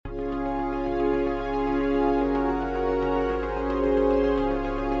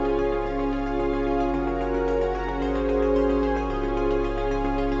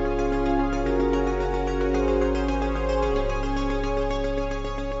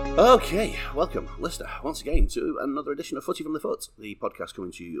Okay, welcome, listener, once again to another edition of Footy from the Foot, the podcast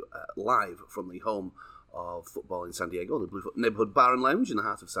coming to you live from the home of football in San Diego, the Bluefoot Neighbourhood Bar and Lounge in the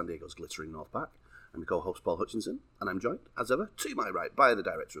heart of San Diego's glittering North Park. I'm your co-host Paul Hutchinson, and I'm joined, as ever, to my right by the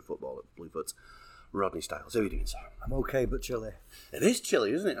Director of Football at Bluefoot, Rodney Styles. How are you doing, sir? I'm okay, but chilly. It is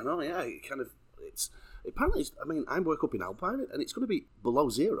chilly, isn't it? I know, yeah, I work up in Alpine, and it's going to be below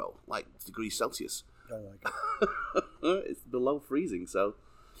zero, like degrees Celsius. Don't like it. It's below freezing, so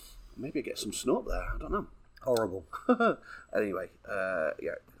maybe I get some snow up there. I don't know. Horrible. Anyway,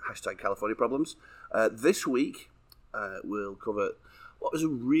 hashtag California problems. This week, we'll cover what was a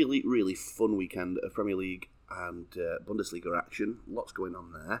really, really fun weekend of Premier League and Bundesliga action. Lots going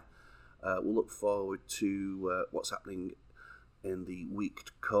on there. We'll look forward to what's happening in the week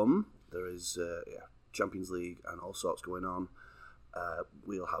to come. There is Champions League and all sorts going on.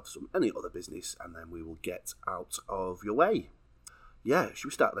 We'll have any other business, and then we will get out of your way. Yeah, should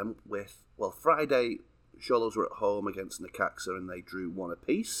we start then with, Friday, Cholos were at home against Necaxa and they drew 1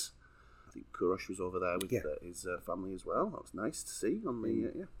 apiece. I think Kurosh was over there with his family as well. That was nice to see.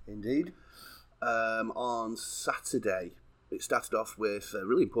 Indeed. On Saturday, it started off with a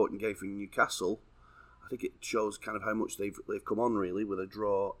really important game for Newcastle. I think it shows kind of how much they've come on, really, with a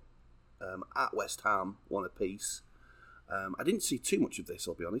draw at West Ham, 1 apiece. I didn't see too much of this,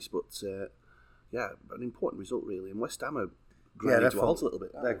 I'll be honest, but an important result, really. And West Ham are grinding to a halt a little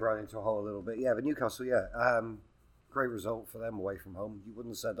bit. They're grinding to a halt a little bit. Yeah, but Newcastle, great result for them away from home. You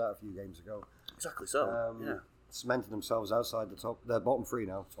wouldn't have said that a few games ago. Exactly so. Cementing themselves outside the top. They're bottom three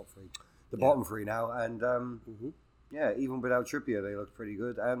now. Top three. Bottom three now, and even without Trippier, they look pretty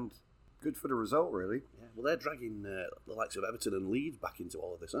good and good for the result, really. Yeah. Well, they're dragging the likes of Everton and Leeds back into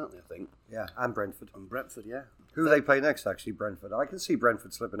all of this, aren't they? I think. Yeah, and Brentford. Yeah. Who they play next? Actually, Brentford. I can see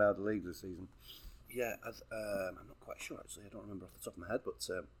Brentford slipping out of the league this season. Yeah, I'm not quite sure, actually. I don't remember off the top of my head, but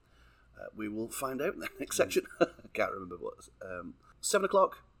we will find out in the next section. I can't remember what it was. 7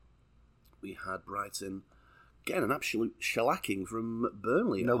 o'clock, we had Brighton getting an absolute shellacking from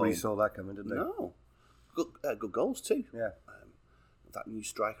Burnley. Nobody saw that coming, did they? No. Good goals, too. Yeah. That new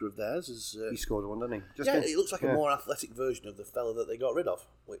striker of theirs is... he scored one, didn't he? He looks like a more athletic version of the fella that they got rid of.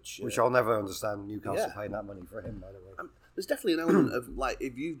 Which I'll never understand Newcastle paying that money for him, by the way. There's definitely an element of,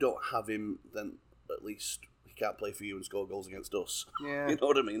 if you don't have him, then at least he can't play for you and score goals against us. Yeah. You know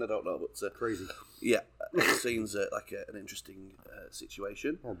what I mean? I don't know, but... Crazy. Yeah, it seems like an interesting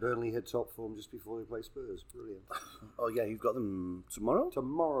situation. Yeah, Burnley hit top form just before they play Spurs. Brilliant. Oh, yeah, you've got them tomorrow?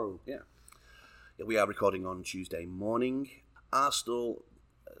 Tomorrow. Yeah. We are recording on Tuesday morning. Arsenal,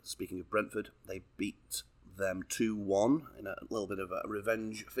 speaking of Brentford, they beat them 2-1 in a little bit of a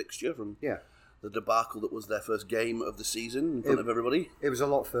revenge fixture from the debacle that was their first game of the season in front of everybody. It was a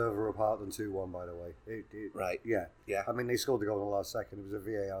lot further apart than 2-1, by the way. Right. Yeah. Yeah. I mean, they scored the goal in the last second. It was a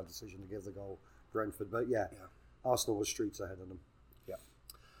VAR decision to give the goal Brentford. But Arsenal was streets ahead of them. Yeah.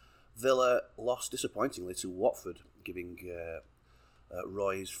 Villa lost disappointingly to Watford, giving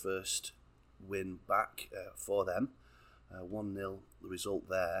Roy's first win back for them. 1-0 the result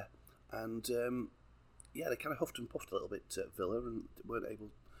there. And they kind of huffed and puffed a little bit at Villa and weren't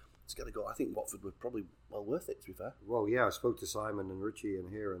able to get a goal. I think Watford were probably well worth it, to be fair. Well, yeah, I spoke to Simon and Richie in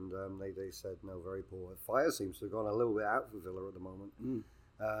here, and they said, no, very poor. Fire seems to have gone a little bit out for Villa at the moment.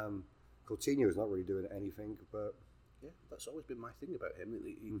 Coutinho is not really doing anything, but... Yeah, that's always been my thing about him.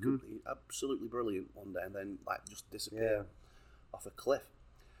 He could be absolutely brilliant one day and then just disappear off a cliff.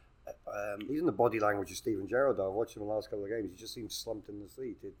 Even the body language of Steven Gerrard, I've watched him in the last couple of games, he just seems slumped in the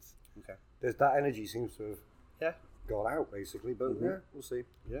seat. There's that energy seems to have gone out, basically, but we'll see.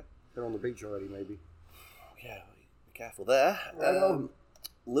 Yeah. They're on the beach already, maybe. Yeah, be careful there.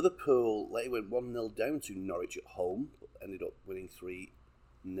 Liverpool, they went 1-0 down to Norwich at home, but ended up winning 3-0.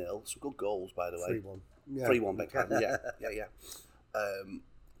 Some good goals, by the way. 3-1. Yeah. 3-1, beg pardon. Yeah.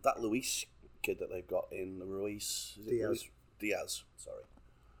 That Luis kid that they've got in Ruiz... Diaz, sorry.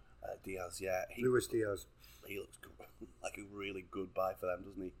 Diaz, yeah. Luis Diaz. He looks like a really good buy for them,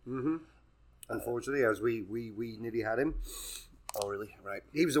 doesn't he? Mm-hmm. Unfortunately, as we nearly had him. Oh, really? Right.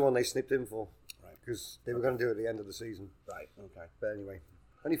 He was the one they snipped in for. Right. Because they were going to do it at the end of the season. Right, okay. But anyway,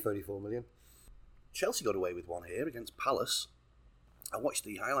 only 34 million. Chelsea got away with one here against Palace. I watched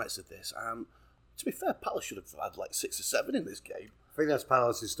the highlights of this, and to be fair, Palace should have had 6 or 7 in this game. I think that's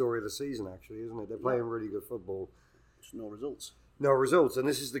Palace's story of the season, actually, isn't it? They're playing really good football. Just no results. No results, and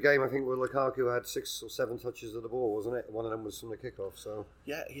this is the game I think where Lukaku had 6 or 7 touches of the ball, wasn't it? One of them was from the kickoff. So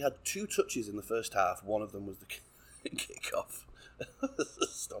yeah, he had 2 touches in the first half. One of them was the kickoff.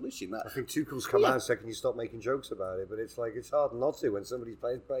 Astonishing that. I think Tuchel's come out and said, "Can you stop making jokes about it?" But it's it's hard not to when somebody's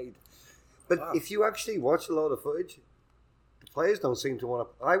playing paid. But if you actually watch a lot of footage, players don't seem to want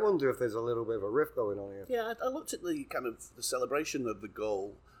to. I wonder if there's a little bit of a rift going on here. Yeah, I looked at the kind of the celebration of the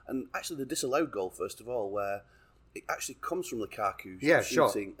goal, and actually the disallowed goal first of all, where it actually comes from Lukaku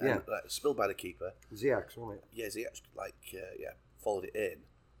shooting and spilled by the keeper. Ziyech, wasn't it? Yeah, Ziyech followed it in,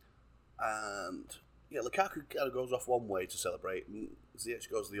 and Lukaku kind of goes off one way to celebrate, and Ziyech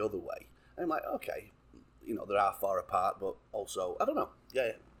goes the other way. And I'm like, okay, they are far apart, but also I don't know.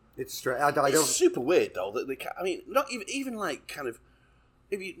 Yeah. It's straight. It's super weird though that not even like kind of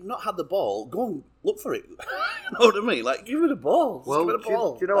if you've not had the ball, go and look for it. You know what I mean? Like give me the ball. Well, give me the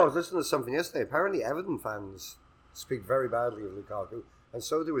ball. I was listening to something yesterday. Apparently, Everton fans speak very badly of Lukaku, and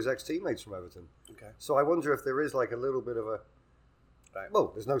so do his ex-teammates from Everton. Okay. So I wonder if there is like a little bit of a. Right.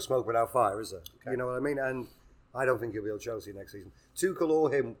 Well, there's no smoke without fire, is there? Okay. You know what I mean? And I don't think he'll be at Chelsea next season.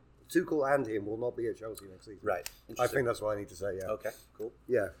 Tuchel and him will not be at Chelsea next season. Right. I think that's what I need to say, yeah. Okay, cool.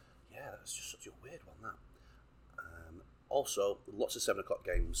 Yeah. Yeah, that's just such a weird one, that. Also, lots of 7 o'clock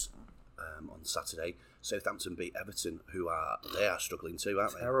games on Saturday. Southampton beat Everton, they are struggling too,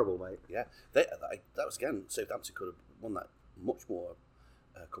 aren't they? Terrible, mate. Yeah. That was, again, Southampton could have won that much more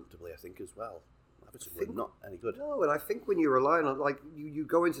comfortably, I think, as well. Everton were not any good. No, and I think when you're relying on, like, you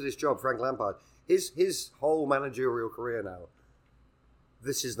go into this job, Frank Lampard, his whole managerial career now,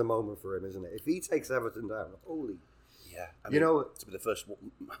 this is the moment for him, isn't it? If he takes Everton down, holy... Yeah, I mean, to be the first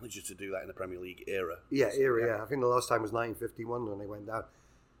manager to do that in the Premier League era. Yeah. I think the last time was 1951 when they went down.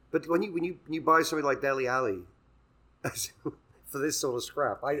 But when you buy something like Dele Alli for this sort of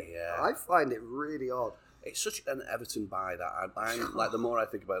scrap, I find it really odd. It's such an Everton buy that I'm like. The more I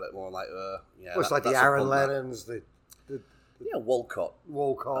think about it, more like it's like the Aaron Lennons, Walcott,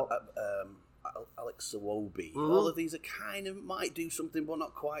 Alex Iwobi. Mm-hmm. All of these are kind of might do something, but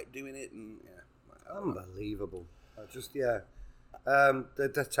not quite doing it. And unbelievable.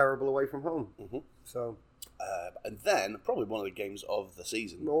 They're terrible away from home. Mm-hmm. So, and then probably one of the games of the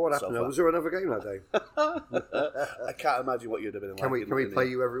season. Well, what happened? Was there another game that day? I can't imagine what you'd have been like. Can we play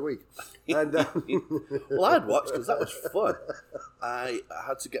you every week? And, well, I'd watch because that was fun. I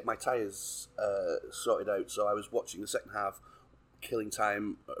had to get my tyres sorted out, so I was watching the second half, killing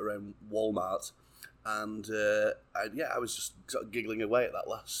time around Walmart. And I was just sort of giggling away at that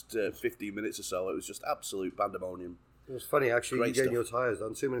last 15 minutes or so. It was just absolute pandemonium. It was funny, actually. You getting your tyres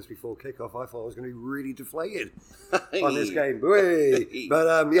done 2 minutes before kickoff. I thought I was going to be really deflated on this game.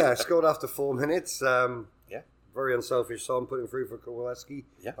 But scored after 4 minutes. Very unselfish Son putting through for Kowalski.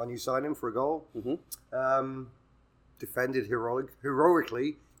 Yeah. And you signed him for a goal. Mm-hmm. Defended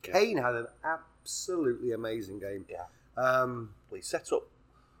heroically. Yeah. Kane had an absolutely amazing game. Yeah. Well, he set up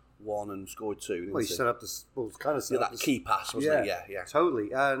one and scored two. Well, he set up that key pass, wasn't it? Yeah,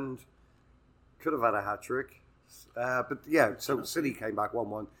 totally, and could have had a hat trick, So City came back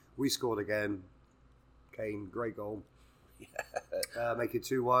 1-1. We scored again. Kane, great goal. Yeah. Make it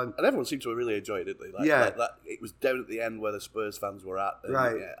 2-1, and everyone seemed to have really enjoyed it. Like that. It was down at the end where the Spurs fans were at. And,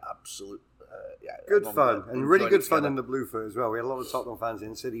 right. Yeah, absolute. Good fun, and really good fun in the Bluefoot as well. We had a lot of Tottenham fans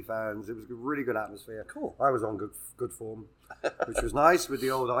in, City fans. It was a really good atmosphere. Cool. I was on good form, which was nice with the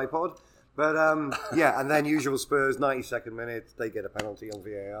old iPod. But and then usual Spurs, 92nd minute, they get a penalty on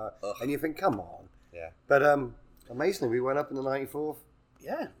VAR, and you think, come on. Yeah. But amazingly, we went up in the 94th.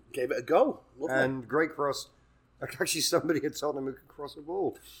 Yeah, gave it a go. Lovely. And great cross. Actually, somebody at Tottenham who could cross a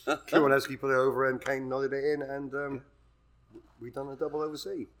ball. Kowalski put it over, and Kane nodded it in, and. We've done a double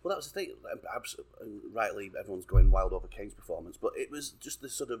overseas. Well, that was the thing. Rightly, everyone's going wild over Kane's performance, but it was just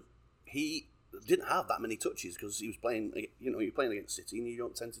this sort of he didn't have that many touches because he was playing. You're playing against City, and you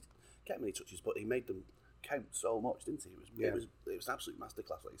don't tend to get many touches, but he made them count so much, didn't he? It was an absolute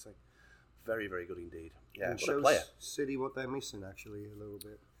masterclass, like you say. Very, very good indeed. Yeah, what a player. City what they're missing actually a little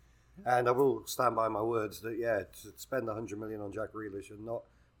bit, and I will stand by my words that to spend 100 million on Jack Grealish and not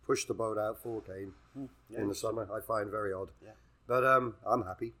push the boat out for Kane in the summer, I find very odd. Yeah. But I'm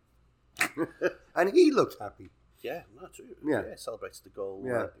happy. And he looked happy. Yeah, no, true. Yeah. Celebrated the goal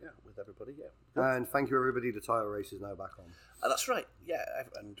with everybody, And thank you, everybody. The title race is now back on. That's right,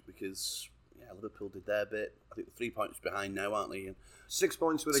 and because Liverpool did their bit. I think they're 3 points behind now, aren't they? And 6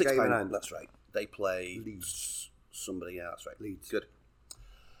 points with a game in hand. That's right. They play Leeds. Somebody, that's right. Leeds. Good.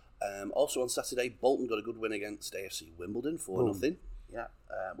 Also on Saturday, Bolton got a good win against AFC Wimbledon 4-0. Yeah.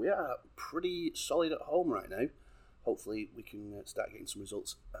 We are pretty solid at home right now. Hopefully we can start getting some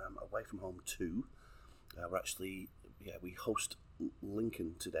results away from home too. We're actually, we host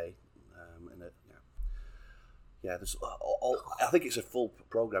Lincoln today. There's I think it's a full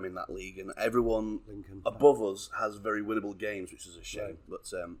program in that league, and everyone above us has very winnable games, which is a shame. Right.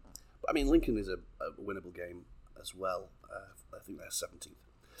 But I mean, Lincoln is a winnable game as well. I think they're 17th.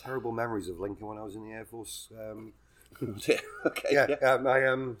 Terrible memories of Lincoln when I was in the Air Force. Okay. Yeah.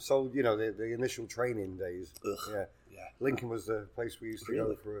 So the initial training days. Ugh. Yeah. Lincoln was the place we used to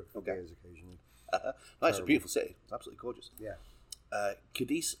go for days occasionally. No, it's a beautiful city. It's absolutely gorgeous. Yeah.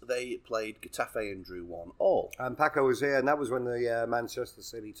 Cadiz, they played Getafe and drew 1-1. And Paco was here, and that was when the Manchester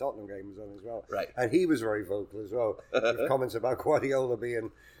City Tottenham game was on as well. Right. And he was very vocal as well, with comments about Guardiola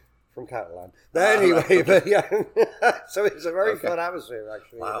being from Catalan. But anyway, but yeah. So it's a very fun atmosphere,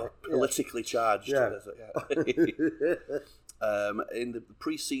 actually. Wow, politically charged. Yeah. In the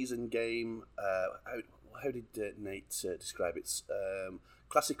pre-season game, how did Nate describe it?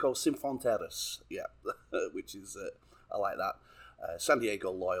 Clásico sin fronteras, which is, I like that. San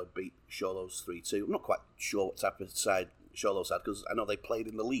Diego Loyal beat Xolos 3-2. I'm not quite sure what type of side Xolos had, because I know they played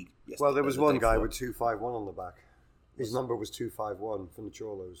in the league yesterday. Well, there was one guy with 251 on the back. His number was 251 from the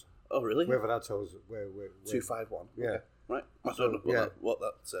Xolos. Oh, really? Wherever that tells where 251. Yeah. Okay. Right. I don't know what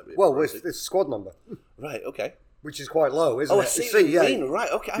that well, it's squad number. Right, okay. Which is quite low, isn't it? I see what you mean.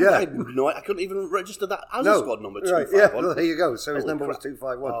 Right, okay. I couldn't even register that as a squad number, 251. Right, yeah, well, there you go. So his number was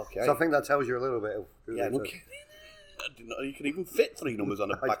 251. Okay. So I think that tells you a little bit of who I didn't know you could even fit 3 numbers on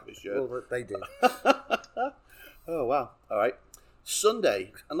the back of his shirt. Well, they did. Oh, wow. All right.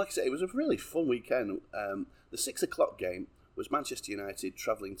 Sunday, and like I said, it was a really fun weekend. The 6 o'clock game was Manchester United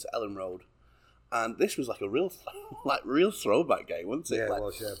travelling to Ellen Road. And this was like a real throwback game, wasn't it? Yeah, it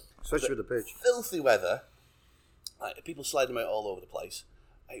was, yeah. Especially with the pitch. Filthy weather. People sliding about all over the place.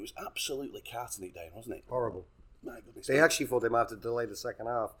 It was absolutely carting it down, wasn't it? Horrible. My goodness. They actually thought they might have to delay the second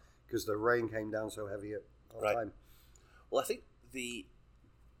half because the rain came down so heavy at half time. Well, I think the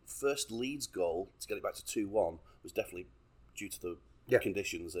first Leeds goal to get it back to 2-1 was definitely due to the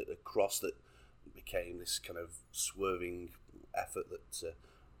conditions, a cross that became this kind of swerving effort that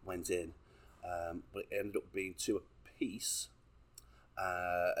went in. But it ended up being 2 apiece.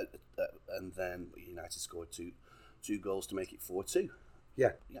 And then United scored two goals to make it 4-2.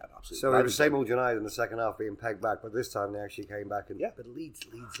 Yeah, absolutely. So it was same old United in the second half being pegged back, but this time they actually came back and but Leeds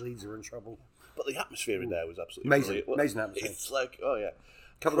are in trouble. But the atmosphere in there was absolutely amazing. Amazing atmosphere. It's like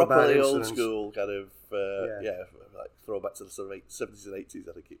couple properly of old school kind of like throwback to the sort of 70s and 80s,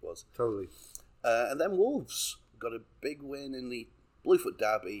 I think it was. Totally. And then Wolves got a big win in the Bluefoot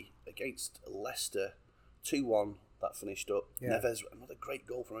Derby against Leicester, 2-1. That finished up. Yeah. Neves, another great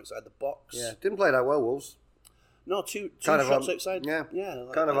goal from outside the box. Yeah, didn't play that well, Wolves. No, two shots outside. Yeah,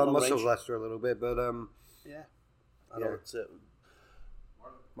 like kind of on muscles Leicester a little bit, but I know that.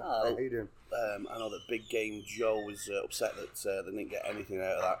 How you doing? I know that Big Game Joe was upset that they didn't get anything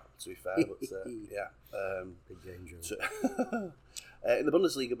out of that. To be fair, but Big Game Joe. In the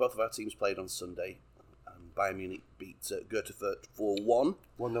Bundesliga, both of our teams played on Sunday. Bayern Munich beat Goethe Fürth 4-1.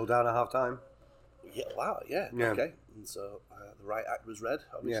 1-0 down at half time. Yeah, wow, yeah. Okay. And so the right act was read,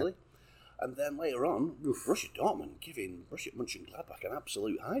 obviously. Yeah. And then later on, Borussia Dortmund giving Borussia Mönchengladbach an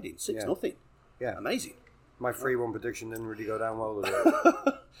absolute hiding, 6-0. Yeah. Amazing. My 3-1 prediction didn't really go down well, did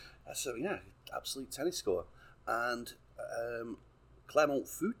it? So, absolute tennis score. And Clermont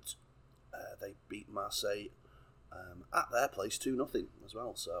Foot, they beat Marseille at their place 2-0 as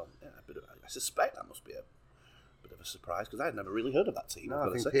well. So, I suspect that must be a bit of a surprise because I had never really heard of that team. No,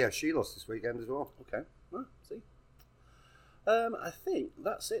 I think PSG lost this weekend as well. Okay, see. I think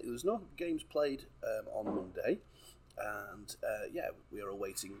that's it. There was no games played on Monday, and we are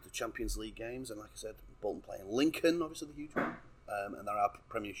awaiting the Champions League games. And like I said, Bolton playing Lincoln, obviously the huge one, and there are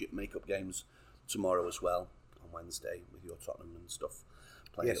Premiership make-up games tomorrow as well on Wednesday with your Tottenham and stuff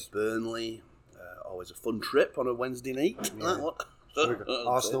playing at Burnley. Always a fun trip on a Wednesday night. Yeah.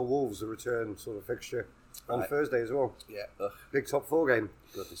 Arsenal Wolves, the return sort of fixture on Thursday as well. Yeah, big top 4 game.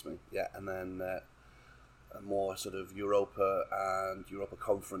 Goodness me. Yeah, and then a more sort of Europa and Europa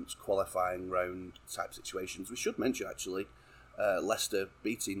Conference qualifying round type situations. We should mention actually Leicester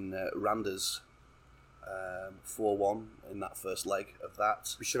beating Randers 4-1 in that first leg of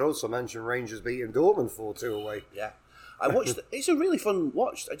that. We should also mention Rangers beating Dortmund 4-2 away. Yeah. I watched. It's a really fun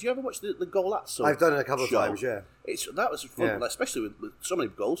watch. Did you ever watch the Goal-Atzo? I've done it a couple of times. Yeah, that was fun, especially with so many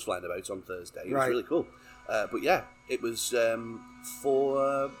goals flying about on Thursday. It was really cool. But it was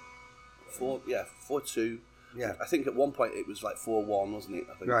 4-2. Yeah, I think at one point it was like 4-1, wasn't it?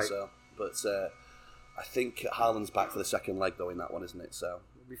 I think so. But I think Haaland's back for the second leg though in that one, isn't it? So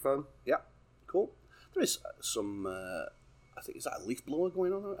it'll be fun. Yeah, cool. There is some. I think is that a leaf blower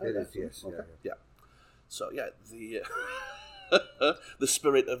going on? It is. Yes. Okay. Yeah. So the the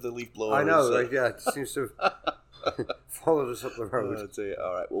spirit of the leaf blower. I know, it seems to have followed us up the road. Oh dear.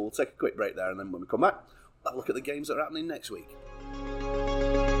 All right, well, we'll take a quick break there, and then when we come back, we'll have a look at the games that are happening next week.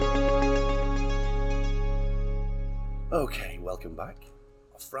 Okay, welcome back.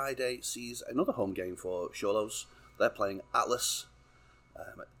 Friday sees another home game for Xolos. They're playing Atlas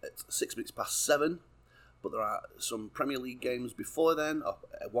at 7:06. But there are some Premier League games before then,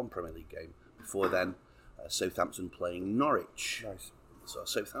 one Premier League game before then, Southampton playing Norwich. Nice. So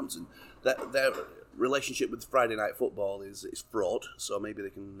Southampton, their relationship with Friday night football is fraught, so maybe they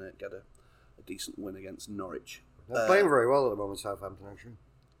can get a decent win against Norwich. They're playing very well at the moment, Southampton, actually.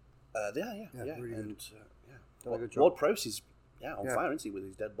 They are, yeah. Really and done a good job. Ward Prowse is on fire, isn't he, with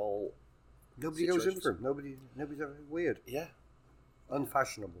his dead ball? Nobody goes in for him. Nobody's ever weird. Yeah.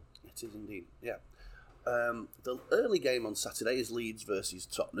 Unfashionable. It is indeed, yeah. The early game on Saturday is Leeds versus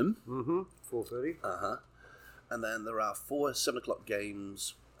Tottenham. 4:30. And then there are 4 7:00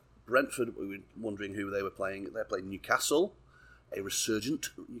 games. Brentford, we were wondering who they were playing. They're playing Newcastle, a resurgent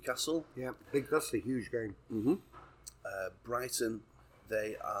Newcastle. Yeah, that's a huge game. Brighton,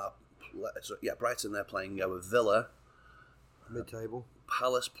 Brighton, they're playing Villa. Mid-table.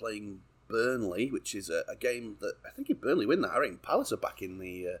 Palace playing Burnley, which is a game that I think if Burnley win that, I think Palace are back in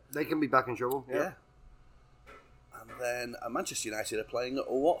the... they can be back in trouble, yeah. And then Manchester United are playing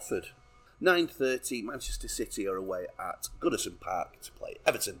Watford. 9:30, Manchester City are away at Goodison Park to play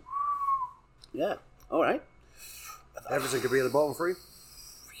Everton. Yeah, all right. Everton could be at the bottom 3.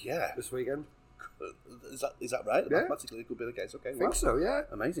 Yeah. This weekend. Is that right? Yeah. Mathematically, it could be the case. Okay, I think so, yeah.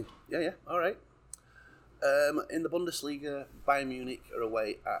 Amazing. Yeah, all right. In the Bundesliga, Bayern Munich are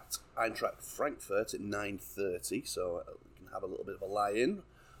away at Eintracht Frankfurt at 9:30, so we can have a little bit of a lie-in,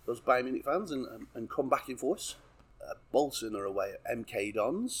 those Bayern Munich fans, and come back in force. Bolton are away at MK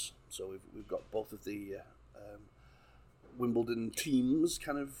Dons, so we've got both of the Wimbledon teams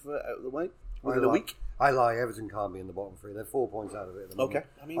kind of out of the way within a week. I lie, Everton can't be in the bottom 3. They're 4 points out of it at the moment.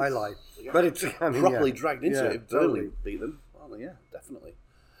 Okay. I lie. But it's properly dragged into it. If totally. Burnley beat them, well, yeah, definitely.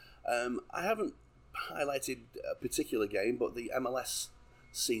 I haven't highlighted a particular game, but the MLS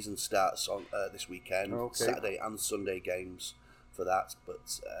season starts on this weekend. Saturday and Sunday games for that.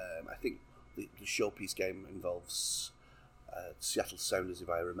 But I think the showpiece game involves Seattle Sounders, if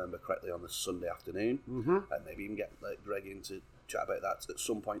I remember correctly, on the Sunday afternoon. And maybe even get Greg in to chat about that at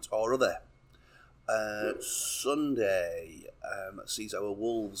some point or other. Sunday sees our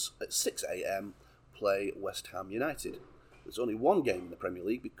Wolves at 6 a.m. play West Ham United. There's only one game in the Premier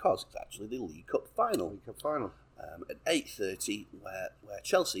League because it's actually the League Cup final. At 8:30, where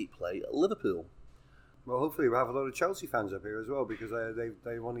Chelsea play Liverpool. Well, hopefully we'll have a lot of Chelsea fans up here as well because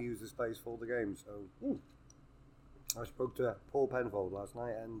they want to use this place for the game. So I spoke to Paul Penfold last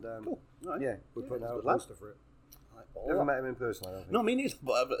night, and cool. Right. Yeah, we're putting out a poster for it. Never met him in person, I don't think. No, me neither.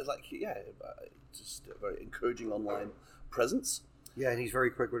 But just a very encouraging online presence. Yeah, and he's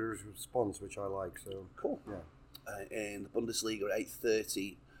very quick with his response, which I like. So cool. Yeah. In the Bundesliga at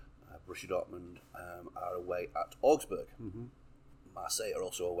 8:30, Borussia Dortmund are away at Augsburg. Marseille are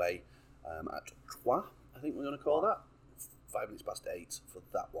also away at Troyes, I think we're going to call that. 8 for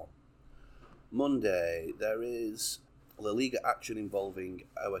that one. Monday, there is La Liga action involving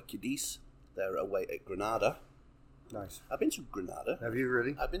our Cadiz. They're away at Granada. Nice. I've been to Granada. Have you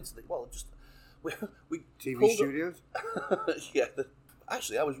really? I've been to we TV studios? Yeah.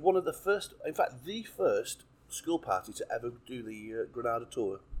 Actually, I was one of the first, in fact, the first school party to ever do the Granada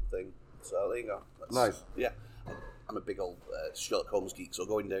tour thing. So there you go. Nice. Yeah. I'm a big old Sherlock Holmes geek, so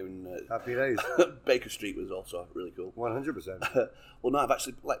going down Happy days. Baker Street was also really cool. 100%. Well, no, I've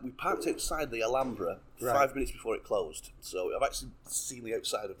actually we parked outside the Alhambra 5 minutes before it closed, so I've actually seen the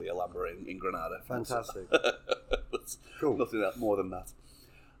outside of the Alhambra in Granada. Fantastic. Cool. Nothing more than that.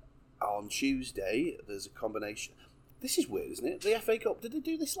 On Tuesday, there's a combination. This is weird, isn't it? The FA Cup. Did they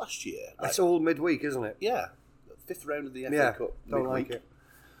do this last year? It's all midweek, isn't it? Yeah, the 5th round of the FA Cup. Don't midweek. like it.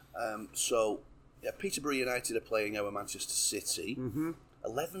 So. Yeah, Peterborough United are playing our Manchester City.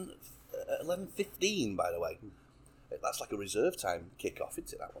 11:15, by the way. That's like a reserve time kick-off,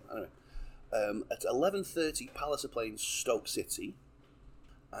 isn't it, that one? Anyway, at 11:30, Palace are playing Stoke City.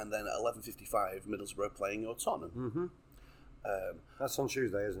 And then at 11:55, Middlesbrough playing Tottenham. That's on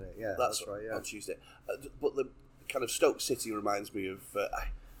Tuesday, isn't it? Yeah, that's right, yeah. On Tuesday. But the kind of Stoke City reminds me of... I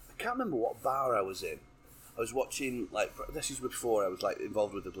can't remember what bar I was in. I was watching, this is before I was,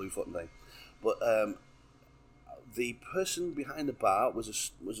 involved with the Bluefoot thing. But the person behind the bar was a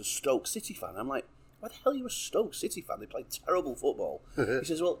Stoke City fan. I'm like, why the hell are you a Stoke City fan? They play terrible football. He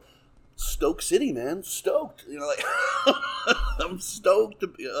says, well, Stoke City, man. Stoked. I'm stoked to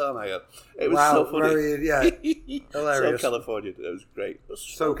be... Oh, my God. It was so funny. Hilarious. So California. It was great.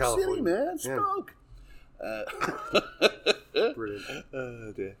 So California. City, man. Stoke. Brilliant.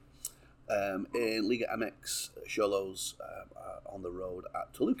 Oh, dear. In Liga MX, Cholos are on the road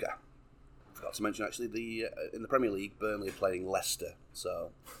at Toluca. Forgot to mention, actually, in the Premier League, Burnley are playing Leicester.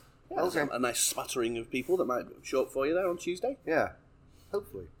 So, Okay. A nice smattering of people that might show up for you there on Tuesday. Yeah,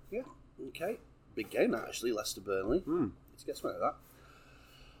 hopefully. Yeah, okay. Big game, that, actually, Leicester-Burnley. Let's get something like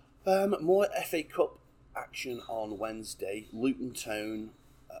that. More FA Cup action on Wednesday. Luton Town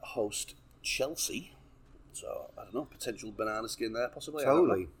host Chelsea. So, I don't know, potential banana skin there, possibly.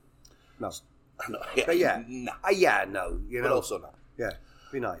 Totally. No. No, yeah, But yeah. nah. No. You know. But also no. Yeah,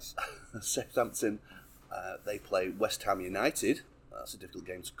 be nice. Southampton, they play West Ham United. That's a difficult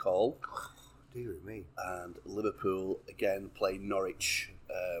game to call. Dear me. And Liverpool, again, play Norwich.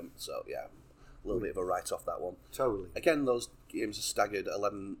 So, yeah, a little bit of a write-off, that one. Totally. Again, those games are staggered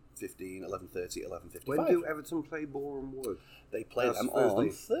 11:15, 11:30, 11:55. When do Everton play Boreham Wood? They play them on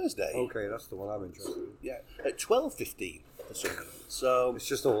Thursday. Okay, that's the one I'm interested in. Yeah, at 12:15 for some reason. So it's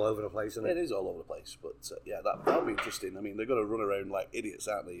just all over the place, isn't it? It is all over the place, but yeah, that'll be interesting. I mean, they're going to run around like idiots,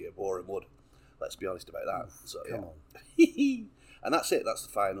 aren't they, at Boreham Wood? Let's be honest about that. So Come on. And that's it. That's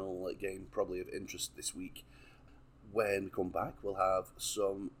the final game, probably of interest this week. When we come back, we'll have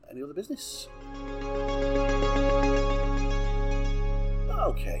any other business.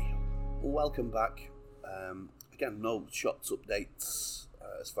 Okay, welcome back. Again, no shots updates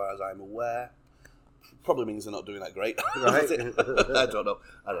as far as I'm aware. Probably means they're not doing that great. Right. I don't know.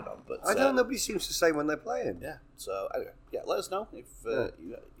 But I don't know. Nobody seems to say when they're playing. Yeah. So anyway, let us know if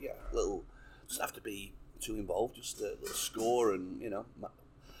little. Doesn't have to be too involved. Just a little score and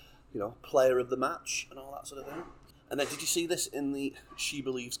player of the match and all that sort of thing. And then, did you see this in the She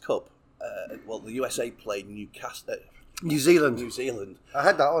Believes Cup? The USA played New Zealand. I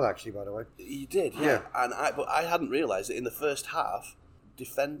had that on actually, by the way. You did, yeah. But I hadn't realised that in the first half,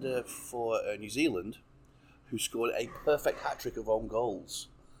 defender for New Zealand, who scored a perfect hat trick of own goals.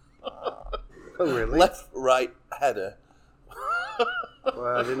 Oh, really? Left, right, header.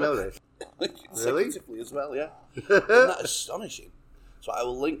 Well, I didn't know this. Really? As well, yeah. Isn't that astonishing? So I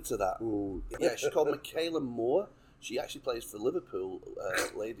will link to that. Ooh. Yeah, she's called Michaela Moore. She actually plays for Liverpool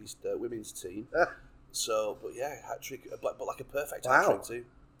ladies women's team. So, but yeah, hat trick, but like a perfect hat trick too.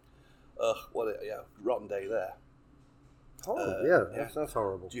 Ugh, what a rotten day there. Horrible, that's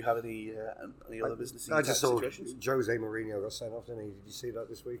horrible. Do you have any other business? I just saw Jose Mourinho got sent off, didn't he? Did you see that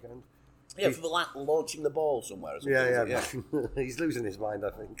this weekend? Yeah, for launching the ball somewhere or something. Yeah. He's losing his mind, I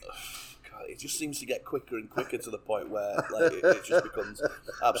think. God, it just seems to get quicker and quicker to the point where it just becomes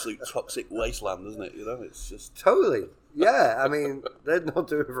absolute toxic wasteland, doesn't it? It's just... Totally. Yeah, I mean, they're not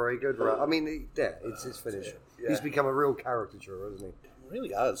doing very good. Right? I mean, it's finished. Yeah. He's become a real caricature, hasn't he? He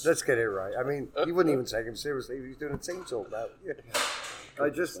really has. Let's get it right. I mean, you wouldn't even take him seriously if he was doing a team talk now. Yeah.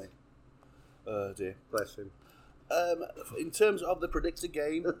 Oh, dear. Bless him. In terms of the predicted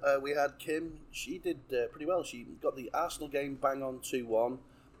game, we had Kim. She did pretty well. She got the Arsenal game bang on 2-1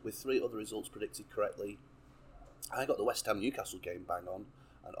 with 3 other results predicted correctly. I got the West Ham Newcastle game bang on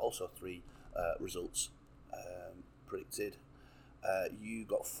and also 3 results predicted. You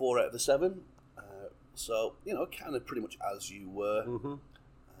got 4 out of the 7. So, kind of pretty much as you were,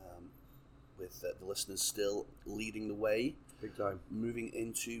 with the listeners still leading the way. Big time. Moving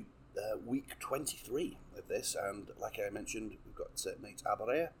into week 23 of this, and like I mentioned, we've got Nate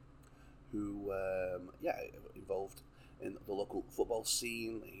Abarea, who involved in the local football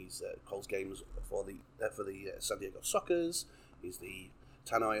scene. He's calls games for the San Diego Sockers. He's the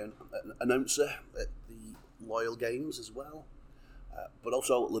Tannoy announcer at the Loyal games as well, but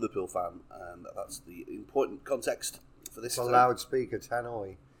also a Liverpool fan, and that's the important context for this. It's a loudspeaker,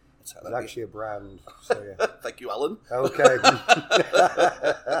 Tannoy. It's actually a brand. So yeah. Thank you, Alan. Okay.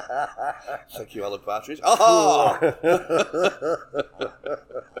 Thank you, Alan Partridge. Oh!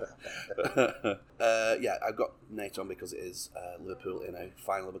 I've got Nate on because it is Liverpool in a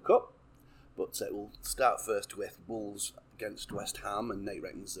final of a cup. But we'll start first with Wolves against West Ham, and Nate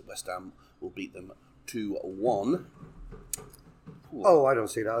reckons that West Ham will beat them 2-1. Oh, I don't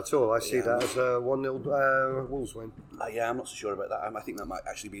see that at all. I see that as a 1-0 Wolves win. I'm not so sure about that. I think that might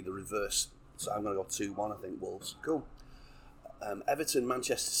actually be the reverse. So I'm going to go 2-1, I think, Wolves. Cool. Everton,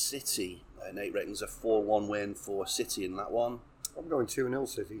 Manchester City. Nate reckons a 4-1 win for City in that one. I'm going 2-0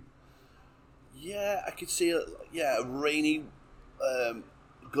 City. Yeah, I could see a rainy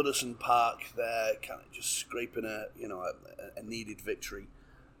Goodison Park there, kind of just scraping a needed victory.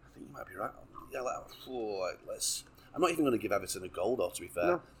 I think you might be right. Yeah, I'm not even going to give Everton a goal, though, to be fair.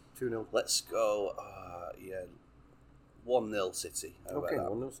 No, 2-0. Let's go, 1-0 City. Okay,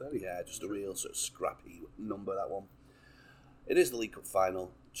 1-0 City. Yeah, just a real sort of scrappy number, that one. It is the League Cup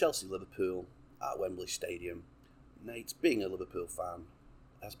final. Chelsea-Liverpool at Wembley Stadium. Nate, being a Liverpool fan,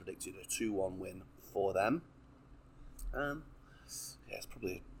 has predicted a 2-1 win for them. It's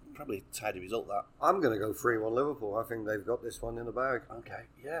probably probably a tidy result, that. I'm going to go 3-1 Liverpool. I think they've got this one in the bag. Okay,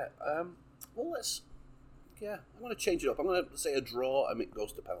 yeah. Well, I'm going to change it up. I'm going to say a draw and it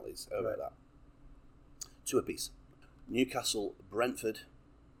goes to penalties. How about that? 2 apiece. Newcastle, Brentford.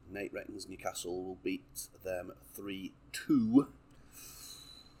 Nate reckons Newcastle will beat them 3-2.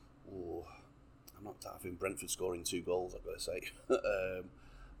 Oh, I'm not having Brentford scoring 2 goals, I've got to say.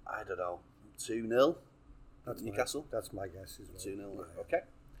 I don't know. 2-0 Newcastle? That's my guess as well. 2-0, okay.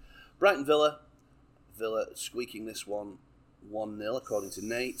 Brighton Villa. Villa squeaking this one 1-0, according to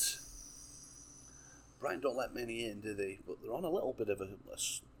Nate. Brighton don't let many in, do they? But they're on a little bit of a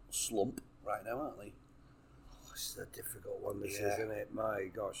slump right now, aren't they? This is a difficult one, isn't it? My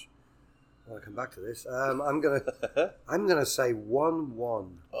gosh. I want to come back to this. I'm gonna say 1-1.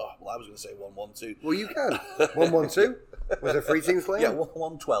 Oh, well, I was going to say 1-1 too. Well, you can. 1-1-2? Was there 3 teams playing? Yeah,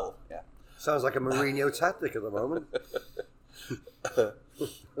 1-12. Yeah. Sounds like a Mourinho tactic at the moment.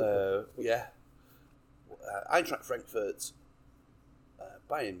 Yeah. Eintracht Frankfurt,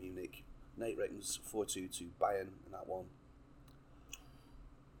 Bayern Munich. Nate reckons 4-2 to Bayern in that one.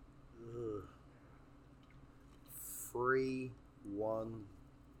 3-1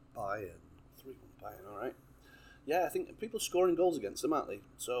 Bayern. 3-1 Bayern, all right. Yeah, I think people are scoring goals against them, aren't they?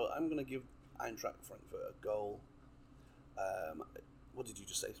 So I'm going to give Eintracht Frankfurt a goal. What did you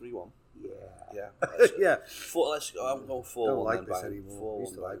just say, 3-1? Yeah. Yeah. I'll go 4-1. Don't like then, this Bayern. anymore. I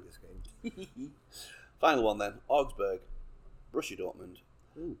used to like Bayern. this game. Final one then. Augsburg, Borussia Dortmund.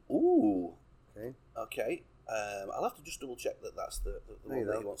 Ooh. Okay. I'll have to just double check that that's the one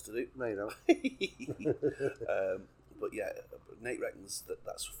that he wants to do. No, you don't. But yeah, Nate reckons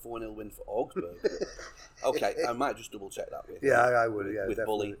that's 4-0 win for Augsburg. Okay, I might just double check that with I would. Yeah, with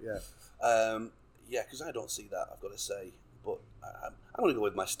definitely. Bully. Yeah. Yeah, because I don't see that, I've got to say. But I'm going to go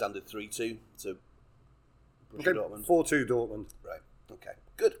with my standard 3-2 to Borussia Dortmund. 4-2 Dortmund. Right. Okay.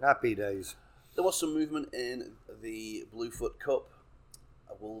 Good. Happy days. There was some movement in the Bluefoot Cup.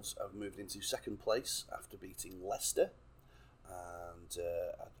 Wolves have moved into second place after beating Leicester, and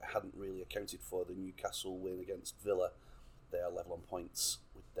I hadn't really accounted for the Newcastle win against Villa. They are level on points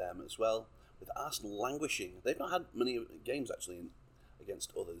with them as well. With Arsenal languishing, they've not had many games actually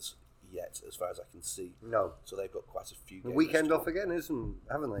against others yet, as far as I can see. No. So they've got quite a few games. The weekend off again,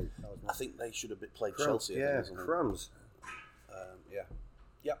 haven't they? I think they should have played Chelsea. Yeah, crumbs. Yeah.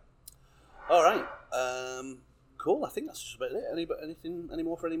 All right. Cool. I think that's just about it. Any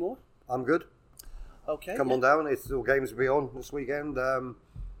more? I'm good. Okay. Come on down. It's still games to be on this weekend.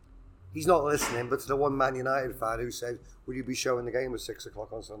 He's not listening, but to the one Man United fan who said, "Will you be showing the game at 6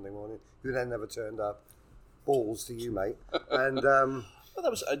 o'clock on Sunday morning?" Who then never turned up. Balls to you, mate. And well,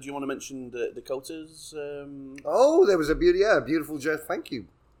 that was. Do you want to mention the Dakotas? Oh, there was a beautiful Jeff. Thank you.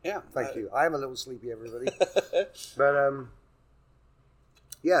 Yeah. Thank you. I am a little sleepy, everybody. But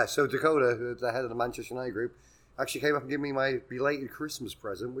yeah. So Dakota, the head of the Manchester United group, actually came up and gave me my belated Christmas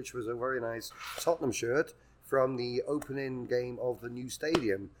present, which was a very nice Tottenham shirt from the opening game of the new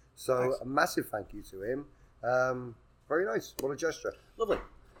stadium. So nice. A massive thank you to him. Very nice. What a gesture. Lovely.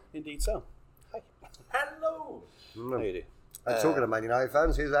 Indeed so. Hi. Hello. How you do? And talking to Man United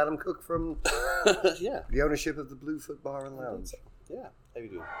fans, here's Adam Cook from the ownership of the Bluefoot Bar and Lounge. Yeah. How you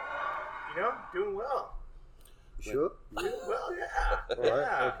doing? Doing well. Sure. Doing well, yeah. All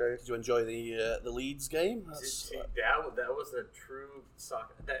right, okay. Did you enjoy the Leeds game? That was a true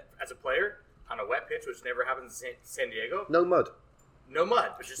soccer. That, as a player, on a wet pitch, which never happens in San Diego. No mud. No mud.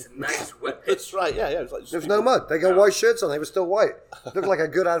 It was just a nice wet pitch. That's right, yeah. It was like There's no mud. They got white shirts on. They were still white. Looked like a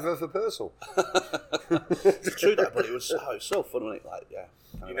good advert for Purcell. It's true that, but it was so fun, wasn't it? Like, yeah.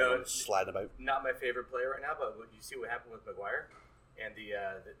 Sliding about. Not my favorite player right now, but you see what happened with Maguire and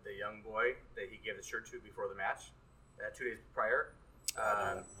the young boy that he gave the shirt to before the match, 2 days prior.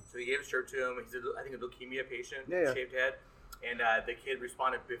 So he gave a shirt to him. He's I think a leukemia patient, shaved head, and the kid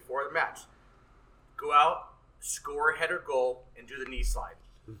responded before the match: "Go out, score a header goal, and do the knee slide."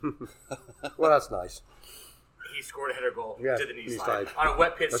 Well, that's nice. He scored a header goal, did the knee slide on a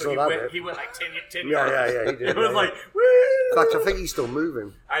wet pitch. That's so he went like 10 yards. Yeah, he did. It was like, woo! In fact, I think he's still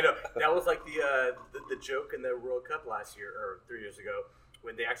moving. I know. That was like the joke in the World Cup last year or 3 years ago,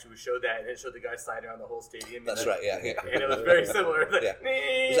 when they actually showed that and it showed the guy sliding around the whole stadium. That's right, yeah. And it was very similar. Like, yeah.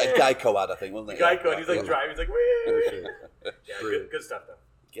 It was like Geico ad, I think, wasn't it? Geico, and he's like driving, he's like, woo! Yeah, good stuff though.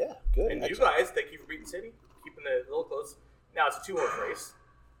 Yeah, good. And you guys, thank you for beating City, keeping it a little close. Now it's a 2-horse race.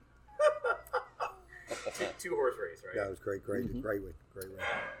 2-horse race, right? Yeah, it was great win. Great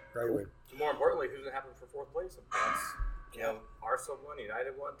win. More importantly, who's going to happen for fourth place? Arsenal won,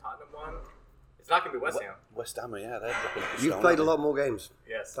 United won, Tottenham won. It's not going to be West Ham. West Ham, yeah. They're You've played a lot more games.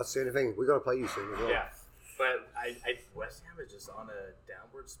 Yes. That's the only thing. We've got to play you soon as well. Yeah. But West Ham is just on a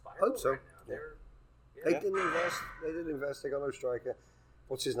downward spiral. Hope so. Right now. They didn't invest. They didn't invest. They got no striker.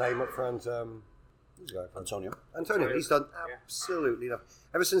 What's his name up front? Who's the guy? Antonio. He's done absolutely nothing.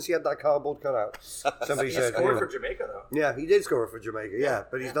 Ever since he had that cardboard cutout, somebody He said. scored for Jamaica, though. Yeah, he did score for Jamaica. Yeah,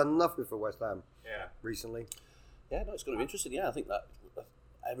 but he's done nothing for West Ham. Yeah. Recently. Yeah, no, it's going to be interesting. Yeah, I think that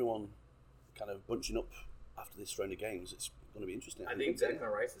everyone kind of bunching up after this round of games, it's going to be interesting. I think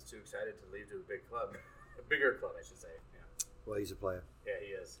Declan Rice is too excited to leave to a big club, a bigger club, I should say. Yeah. Well, he's a player. Yeah, he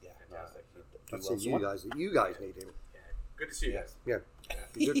is. Yeah, fantastic. That's it. You guys need him. Yeah, good to see you guys. Yeah.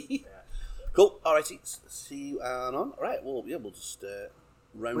 Good. Cool. All right, see you on. All right. Well, yeah, we'll just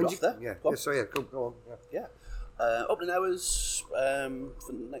round off there. Yeah. Go on. Go on. Yeah. Opening hours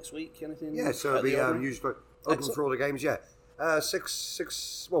for next week. Anything? Yeah. So it'll be usually open for all the games. Yeah.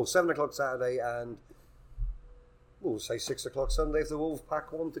 7 o'clock Saturday and we'll say 6 o'clock Sunday if the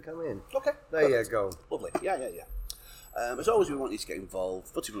Wolfpack want to come in. Okay. There you go. Lovely. Yeah. As always, we want you to get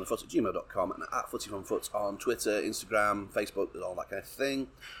involved. footyfromthefoot@gmail.com and at footyfromthefoot on Twitter, Instagram, Facebook, and all that kind of thing.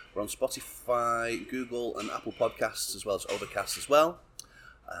 We're on Spotify, Google, and Apple Podcasts, as well as Overcast as well.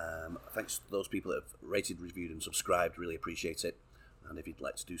 Thanks to those people that have rated, reviewed, and subscribed. Really appreciate it. And if you'd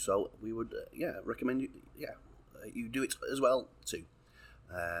like to do so, we would recommend you do it as well too.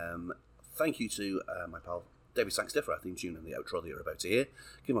 Thank you to my pal David Sankster for our theme tune and the outro that you're about to hear.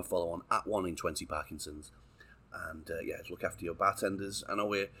 Give him a follow on at 1 in 20 Parkinson's. And look after your bartenders. I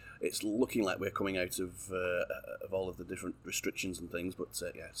know it's looking like we're coming out of all of the different restrictions and things, but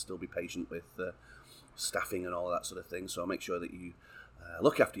still be patient with staffing and all that sort of thing. So make sure that you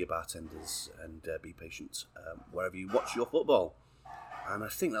look after your bartenders and be patient wherever you watch your football. And I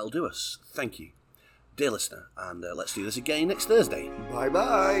think that'll do us. Thank you, dear listener, and let's do this again next Thursday.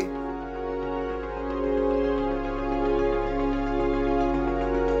 Bye-bye.